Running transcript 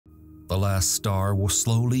the last star will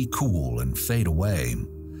slowly cool and fade away.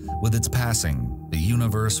 With its passing, the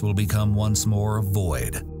universe will become once more a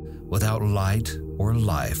void, without light or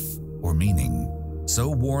life or meaning. So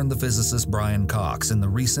warned the physicist Brian Cox in the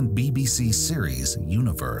recent BBC series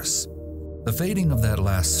Universe. The fading of that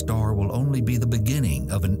last star will only be the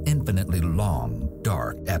beginning of an infinitely long,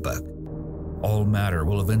 dark epoch. All matter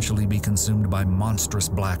will eventually be consumed by monstrous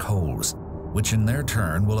black holes, which in their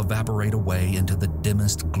turn will evaporate away into the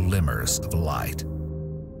dimmest glimmers of light.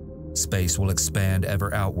 Space will expand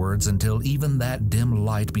ever outwards until even that dim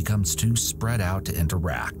light becomes too spread out to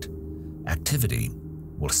interact. Activity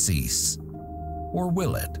will cease. Or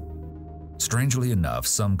will it? Strangely enough,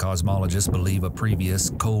 some cosmologists believe a previous,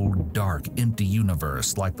 cold, dark, empty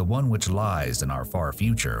universe like the one which lies in our far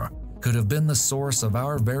future could have been the source of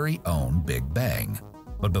our very own Big Bang.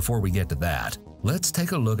 But before we get to that, let's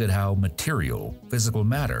take a look at how material, physical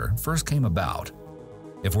matter first came about.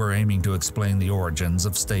 If we're aiming to explain the origins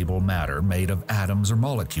of stable matter made of atoms or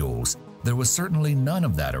molecules, there was certainly none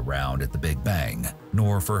of that around at the Big Bang,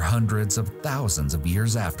 nor for hundreds of thousands of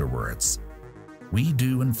years afterwards. We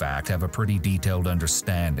do in fact have a pretty detailed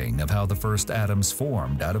understanding of how the first atoms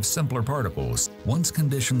formed out of simpler particles once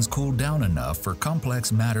conditions cooled down enough for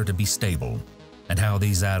complex matter to be stable, and how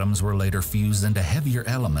these atoms were later fused into heavier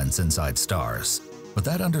elements inside stars. But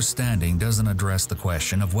that understanding doesn't address the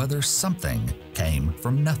question of whether something came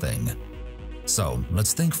from nothing. So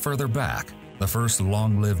let's think further back. The first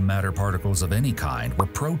long-lived matter particles of any kind were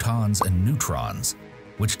protons and neutrons,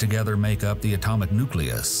 which together make up the atomic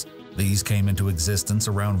nucleus. These came into existence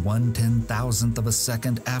around 1/10,000th of a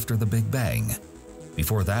second after the Big Bang.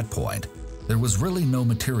 Before that point, there was really no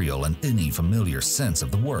material in any familiar sense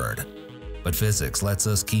of the word. But physics lets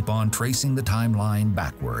us keep on tracing the timeline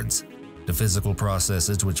backwards to physical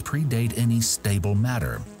processes which predate any stable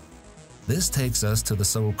matter. This takes us to the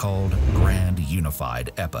so-called Grand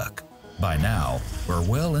Unified Epoch. By now, we're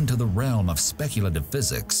well into the realm of speculative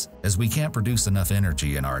physics, as we can't produce enough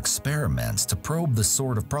energy in our experiments to probe the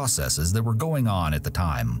sort of processes that were going on at the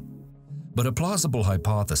time. But a plausible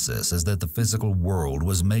hypothesis is that the physical world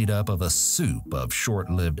was made up of a soup of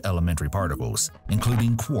short-lived elementary particles,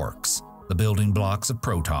 including quarks, the building blocks of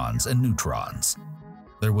protons and neutrons.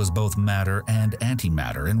 There was both matter and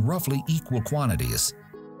antimatter in roughly equal quantities.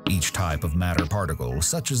 Each type of matter particle,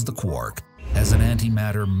 such as the quark, has an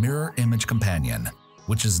antimatter mirror image companion,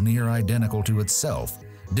 which is near identical to itself,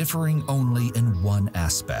 differing only in one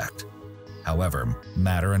aspect. However,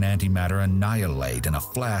 matter and antimatter annihilate in a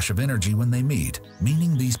flash of energy when they meet,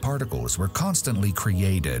 meaning these particles were constantly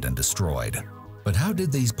created and destroyed. But how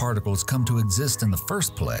did these particles come to exist in the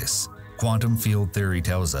first place? Quantum field theory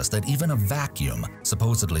tells us that even a vacuum,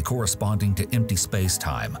 supposedly corresponding to empty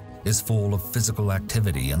space-time, is full of physical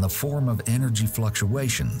activity in the form of energy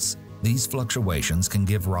fluctuations. These fluctuations can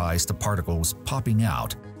give rise to particles popping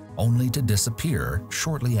out, only to disappear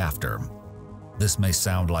shortly after. This may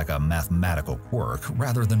sound like a mathematical quirk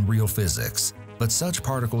rather than real physics, but such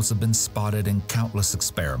particles have been spotted in countless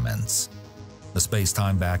experiments. The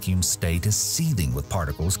space-time vacuum state is seething with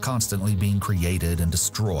particles constantly being created and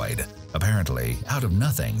destroyed, apparently out of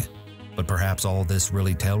nothing. But perhaps all this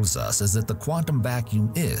really tells us is that the quantum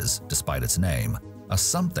vacuum is, despite its name, a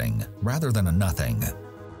something rather than a nothing.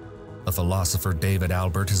 The philosopher David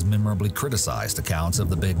Albert has memorably criticized accounts of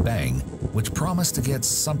the Big Bang, which promise to get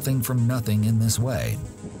something from nothing in this way.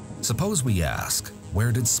 Suppose we ask,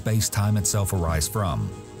 where did space-time itself arise from?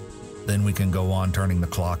 Then we can go on turning the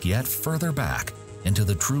clock yet further back into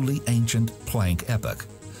the truly ancient Planck epoch,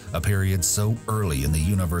 a period so early in the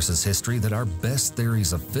universe's history that our best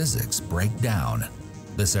theories of physics break down.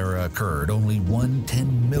 This era occurred only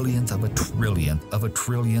 1/10,000,000th of a trillionth of a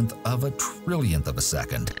trillionth of a trillionth of a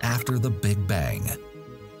second after the Big Bang.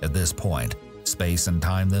 At this point, space and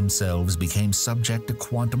time themselves became subject to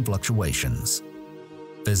quantum fluctuations.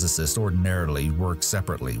 Physicists ordinarily work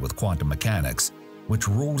separately with quantum mechanics, which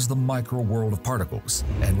rules the micro-world of particles,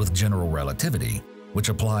 and with general relativity, which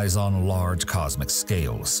applies on large cosmic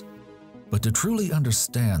scales. But to truly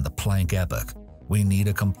understand the Planck epoch, we need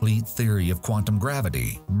a complete theory of quantum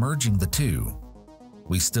gravity, merging the two.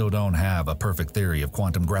 We still don't have a perfect theory of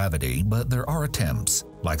quantum gravity, but there are attempts,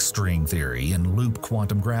 like string theory and loop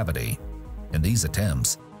quantum gravity. In these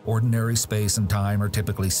attempts, ordinary space and time are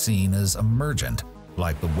typically seen as emergent,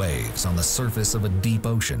 like the waves on the surface of a deep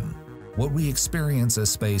ocean. What we experience as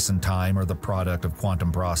space and time are the product of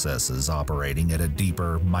quantum processes operating at a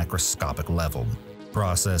deeper, microscopic level.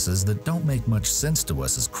 Processes that don't make much sense to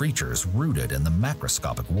us as creatures rooted in the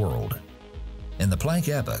macroscopic world. In the Planck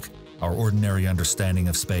epoch, our ordinary understanding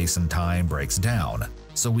of space and time breaks down,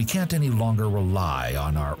 so we can't any longer rely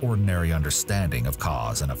on our ordinary understanding of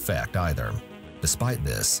cause and effect either. Despite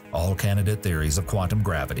this, all candidate theories of quantum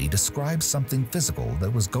gravity describe something physical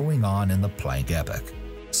that was going on in the Planck epoch,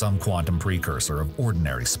 some quantum precursor of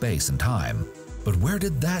ordinary space and time. But where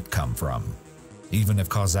did that come from? Even if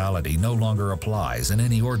causality no longer applies in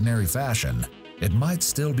any ordinary fashion, it might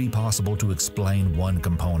still be possible to explain one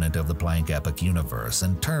component of the Planck epoch universe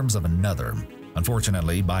in terms of another.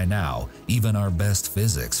 Unfortunately, by now, even our best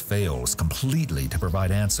physics fails completely to provide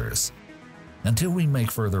answers. Until we make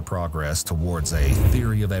further progress towards a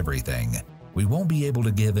theory of everything, we won't be able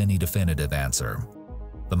to give any definitive answer.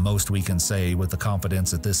 The most we can say with the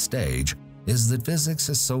confidence at this stage is that physics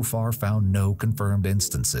has so far found no confirmed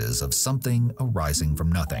instances of something arising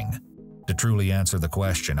from nothing. To truly answer the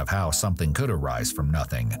question of how something could arise from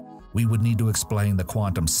nothing, we would need to explain the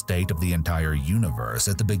quantum state of the entire universe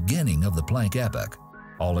at the beginning of the Planck epoch.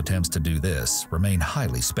 All attempts to do this remain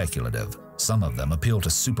highly speculative. Some of them appeal to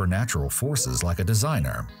supernatural forces like a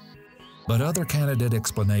designer. But other candidate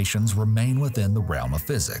explanations remain within the realm of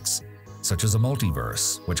physics, such as a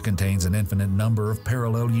multiverse, which contains an infinite number of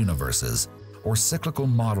parallel universes, or cyclical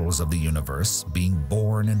models of the universe being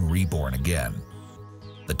born and reborn again.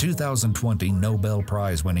 The 2020 Nobel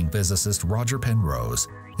Prize-winning physicist Roger Penrose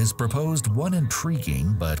has proposed one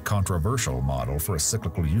intriguing but controversial model for a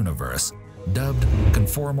cyclical universe, dubbed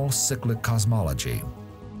Conformal Cyclic Cosmology.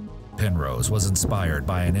 Penrose was inspired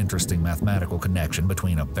by an interesting mathematical connection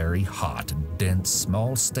between a very hot, dense,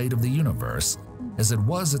 small state of the universe, as it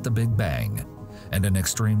was at the Big Bang, and an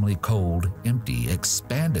extremely cold, empty,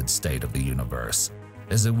 expanded state of the universe,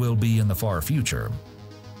 as it will be in the far future.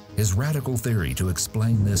 His radical theory to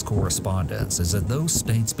explain this correspondence is that those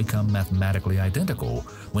states become mathematically identical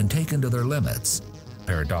when taken to their limits.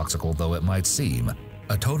 Paradoxical though it might seem,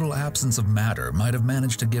 a total absence of matter might have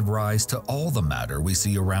managed to give rise to all the matter we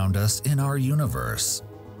see around us in our universe.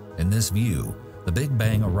 In this view, the Big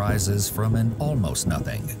Bang arises from an almost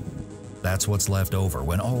nothing. That's what's left over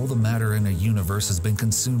when all the matter in a universe has been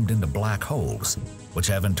consumed into black holes, which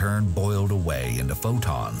have in turn boiled away into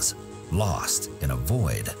photons, lost in a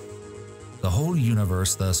void. The whole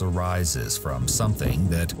universe thus arises from something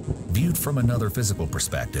that, viewed from another physical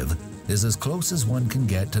perspective, is as close as one can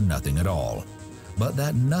get to nothing at all. But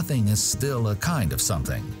that nothing is still a kind of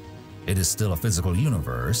something. It is still a physical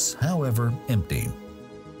universe, however empty.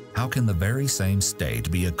 How can the very same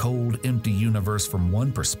state be a cold, empty universe from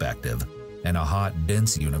one perspective and a hot,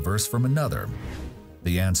 dense universe from another?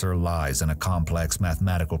 The answer lies in a complex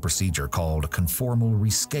mathematical procedure called conformal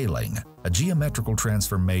rescaling, a geometrical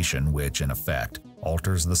transformation which, in effect,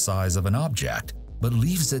 alters the size of an object but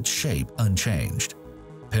leaves its shape unchanged.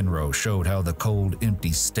 Penrose showed how the cold,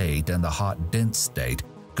 empty state and the hot, dense state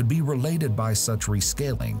could be related by such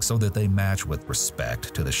rescaling so that they match with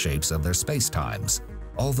respect to the shapes of their spacetimes,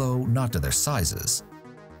 although not to their sizes.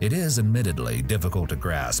 It is admittedly difficult to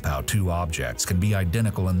grasp how two objects can be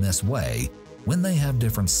identical in this way when they have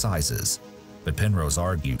different sizes, but Penrose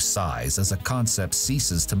argues size as a concept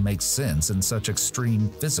ceases to make sense in such extreme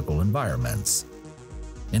physical environments.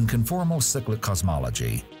 In conformal cyclic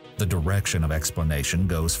cosmology, the direction of explanation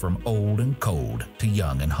goes from old and cold to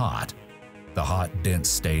young and hot. The hot, dense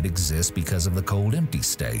state exists because of the cold, empty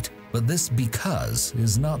state, but this because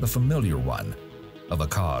is not the familiar one, of a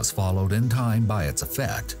cause followed in time by its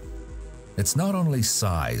effect. It's not only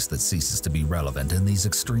size that ceases to be relevant in these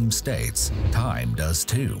extreme states, time does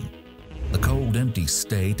too. The cold, empty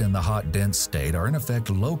state and the hot, dense state are in effect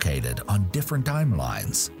located on different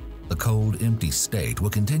timelines. The cold, empty state will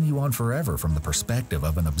continue on forever from the perspective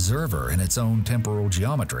of an observer in its own temporal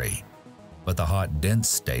geometry. But the hot, dense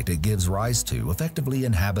state it gives rise to effectively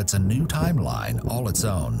inhabits a new timeline all its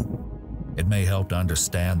own. It may help to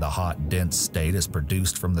understand the hot, dense state as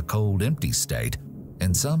produced from the cold, empty state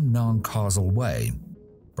in some non-causal way.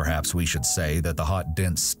 Perhaps we should say that the hot,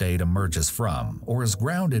 dense state emerges from, or is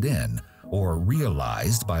grounded in, or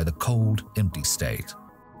realized by the cold, empty state.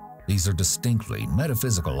 These are distinctly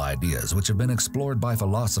metaphysical ideas which have been explored by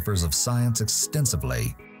philosophers of science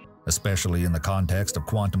extensively, especially in the context of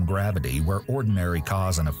quantum gravity where ordinary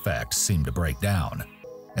cause and effect seem to break down.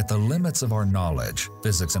 At the limits of our knowledge,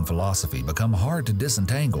 physics and philosophy become hard to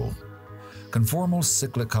disentangle. Conformal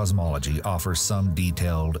cyclic cosmology offers some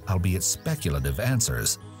detailed, albeit speculative,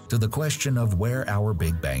 answers to the question of where our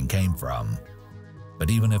Big Bang came from. But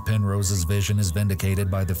even if Penrose's vision is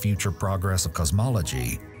vindicated by the future progress of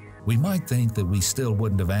cosmology, we might think that we still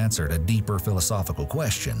wouldn't have answered a deeper philosophical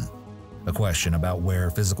question, a question about where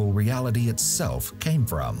physical reality itself came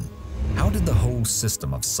from. How did the whole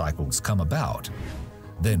system of cycles come about?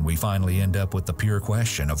 Then we finally end up with the pure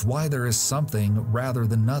question of why there is something rather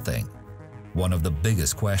than nothing, one of the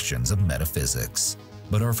biggest questions of metaphysics.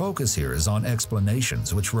 But our focus here is on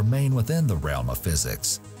explanations which remain within the realm of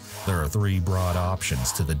physics. There are three broad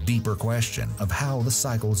options to the deeper question of how the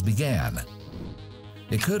cycles began.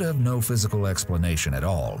 It could have no physical explanation at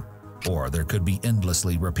all, or there could be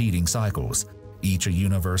endlessly repeating cycles, each a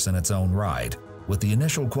universe in its own right, with the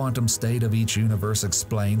initial quantum state of each universe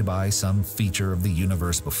explained by some feature of the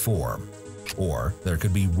universe before. Or there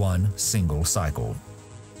could be one single cycle,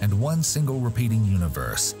 and one single repeating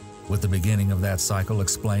universe, with the beginning of that cycle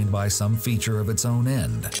explained by some feature of its own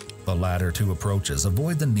end. The latter two approaches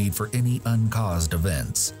avoid the need for any uncaused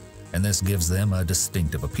events, and this gives them a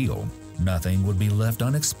distinctive appeal. Nothing would be left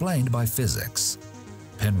unexplained by physics.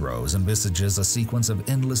 Penrose envisages a sequence of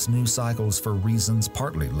endless new cycles for reasons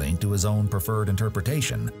partly linked to his own preferred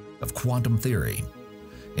interpretation of quantum theory.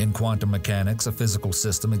 In quantum mechanics, a physical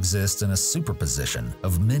system exists in a superposition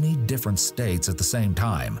of many different states at the same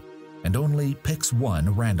time, and only picks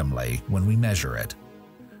one randomly when we measure it.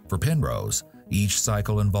 For Penrose, each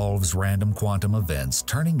cycle involves random quantum events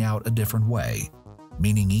turning out a different way,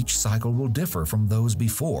 meaning each cycle will differ from those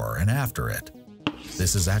before and after it.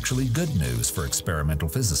 This is actually good news for experimental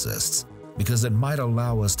physicists, because it might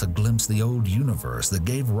allow us to glimpse the old universe that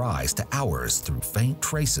gave rise to ours through faint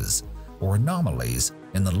traces or anomalies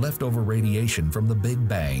in the leftover radiation from the Big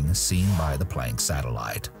Bang seen by the Planck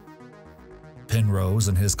satellite. Penrose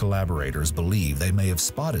and his collaborators believe they may have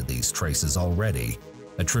spotted these traces already,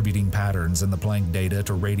 attributing patterns in the Planck data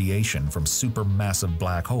to radiation from supermassive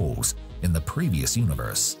black holes in the previous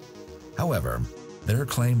universe. However, their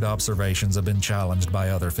claimed observations have been challenged by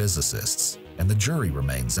other physicists, and the jury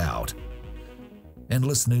remains out.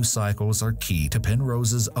 Endless new cycles are key to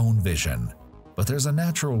Penrose's own vision, but there's a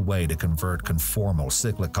natural way to convert conformal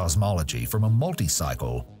cyclic cosmology from a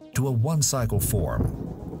multi-cycle to a one-cycle form.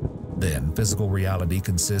 Then, physical reality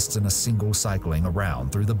consists in a single cycling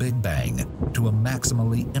around through the Big Bang to a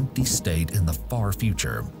maximally empty state in the far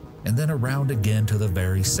future, and then around again to the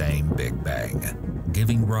very same Big Bang,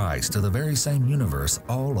 giving rise to the very same universe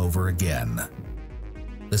all over again.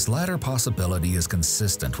 This latter possibility is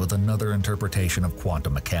consistent with another interpretation of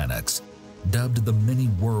quantum mechanics, dubbed the many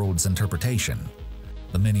worlds interpretation.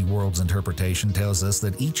 The many worlds interpretation tells us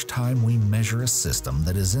that each time we measure a system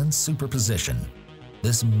that is in superposition,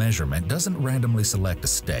 this measurement doesn't randomly select a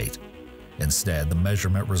state. Instead, the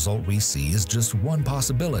measurement result we see is just one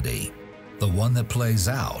possibility, the one that plays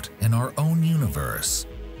out in our own universe.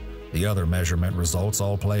 The other measurement results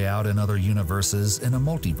all play out in other universes in a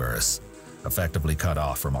multiverse, effectively cut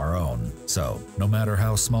off from our own. So, no matter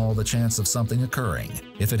how small the chance of something occurring,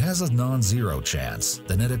 if it has a non-zero chance,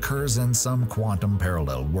 then it occurs in some quantum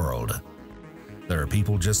parallel world. There are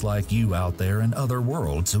people just like you out there in other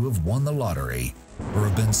worlds who have won the lottery, or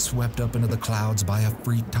have been swept up into the clouds by a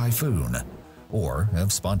freak typhoon, or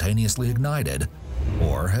have spontaneously ignited,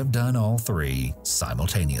 or have done all three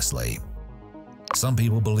simultaneously. Some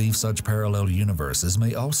people believe such parallel universes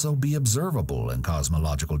may also be observable in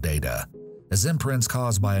cosmological data, as imprints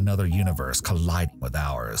caused by another universe colliding with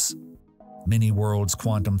ours. Many worlds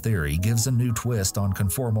quantum theory gives a new twist on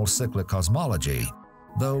conformal cyclic cosmology,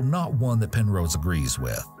 though not one that Penrose agrees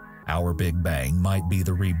with. Our Big Bang might be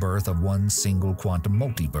the rebirth of one single quantum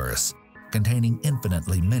multiverse, containing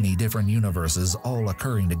infinitely many different universes all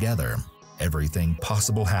occurring together. Everything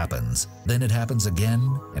possible happens, then it happens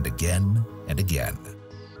again and again and again.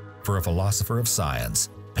 For a philosopher of science,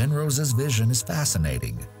 Penrose's vision is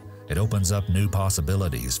fascinating. It opens up new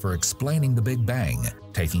possibilities for explaining the Big Bang,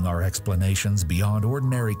 taking our explanations beyond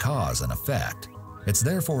ordinary cause and effect. It's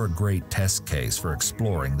therefore a great test case for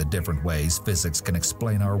exploring the different ways physics can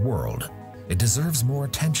explain our world. It deserves more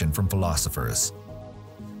attention from philosophers.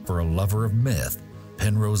 For a lover of myth,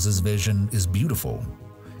 Penrose's vision is beautiful.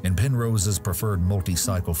 In Penrose's preferred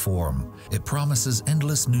multi-cycle form, it promises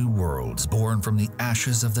endless new worlds born from the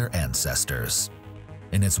ashes of their ancestors.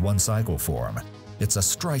 In its one-cycle form, it's a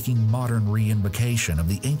striking modern reinvocation of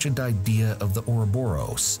the ancient idea of the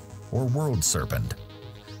Ouroboros, or world serpent.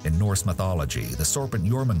 In Norse mythology, the serpent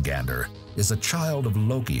Jormungandr is a child of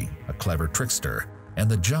Loki, a clever trickster, and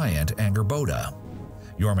the giant Angerboda.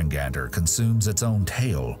 Jormungandr consumes its own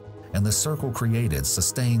tail, and the circle created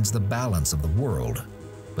sustains the balance of the world.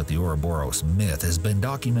 But the Ouroboros myth has been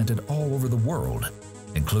documented all over the world,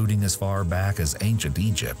 including as far back as ancient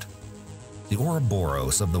Egypt. The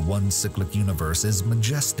Ouroboros of the one cyclic universe is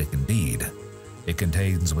majestic indeed. It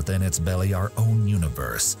contains within its belly our own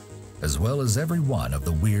universe, as well as every one of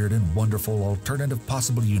the weird and wonderful alternative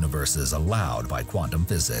possible universes allowed by quantum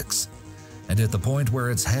physics. And at the point where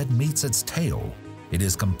its head meets its tail, It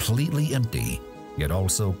is completely empty, yet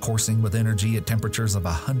also coursing with energy at temperatures of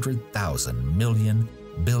 100,000 million,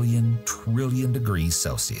 billion, trillion degrees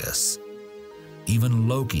Celsius. Even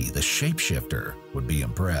Loki, the shapeshifter, would be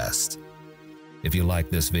impressed. If you like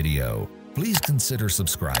this video, please consider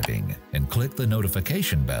subscribing and click the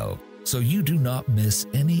notification bell so you do not miss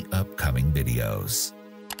any upcoming videos.